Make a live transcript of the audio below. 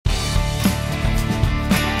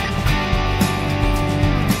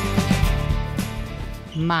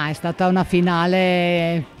Ma è stata una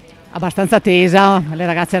finale abbastanza tesa, le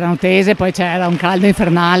ragazze erano tese, poi c'era un caldo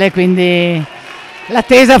infernale, quindi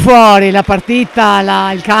l'attesa fuori, la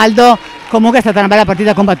partita, il caldo, comunque è stata una bella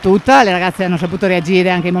partita combattuta, le ragazze hanno saputo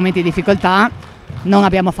reagire anche in momenti di difficoltà, non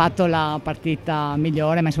abbiamo fatto la partita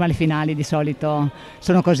migliore, ma insomma le finali di solito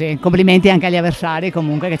sono così. Complimenti anche agli avversari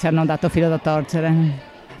comunque che ci hanno dato filo da torcere.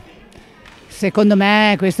 Secondo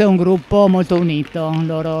me questo è un gruppo molto unito,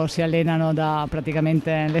 loro si allenano da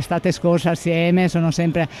praticamente l'estate scorsa assieme, sono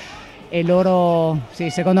sempre, e loro,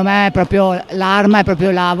 sì, secondo me è proprio l'arma, è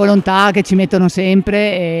proprio la volontà che ci mettono sempre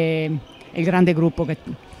e il grande gruppo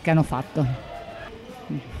che hanno fatto.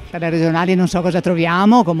 Per le regionali non so cosa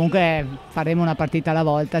troviamo, comunque faremo una partita alla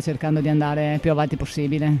volta cercando di andare più avanti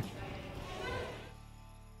possibile.